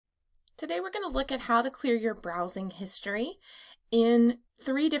Today we're going to look at how to clear your browsing history in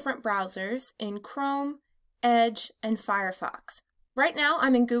 3 different browsers in Chrome, Edge, and Firefox. Right now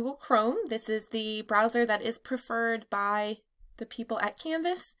I'm in Google Chrome. This is the browser that is preferred by the people at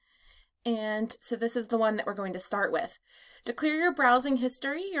Canvas, and so this is the one that we're going to start with. To clear your browsing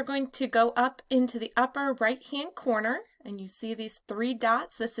history, you're going to go up into the upper right-hand corner, and you see these 3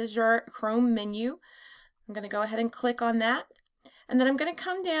 dots. This is your Chrome menu. I'm going to go ahead and click on that. And then I'm going to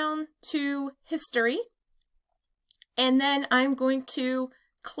come down to History, and then I'm going to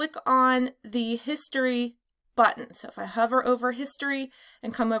click on the History button. So if I hover over History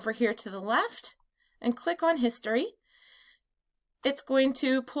and come over here to the left and click on History, it's going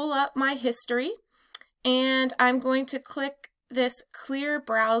to pull up my history, and I'm going to click this Clear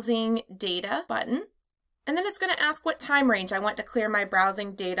Browsing Data button, and then it's going to ask what time range I want to clear my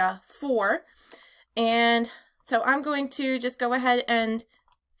browsing data for. And so I'm going to just go ahead and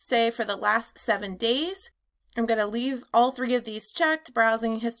say for the last 7 days. I'm going to leave all 3 of these checked: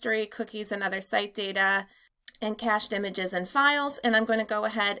 browsing history, cookies and other site data, and cached images and files. And I'm going to go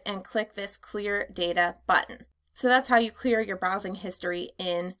ahead and click this Clear Data button. So that's how you clear your browsing history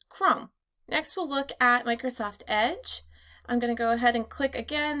in Chrome. Next we'll look at Microsoft Edge. I'm going to go ahead and click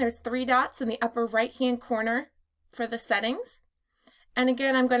again. There's 3 dots in the upper right hand corner for the settings. And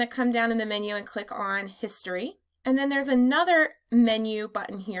again, I'm going to come down in the menu and click on History. And then there's another menu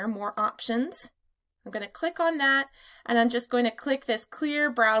button here, More Options. I'm going to click on that, and I'm just going to click this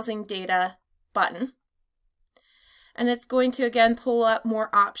Clear Browsing Data button. And it's going to again pull up more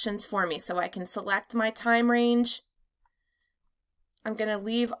options for me, so I can select my time range. I'm going to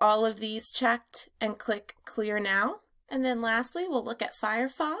leave all of these checked and click Clear Now. And then lastly, we'll look at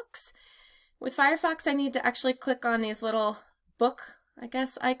Firefox. With Firefox, I need to actually click on these little book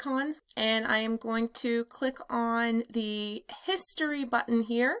icon, and I am going to click on the History button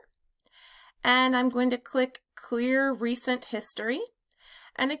here, and I'm going to click Clear Recent History.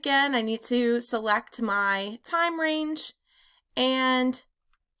 And again, I need to select my time range, and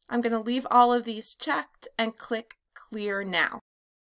I'm going to leave all of these checked and click Clear Now.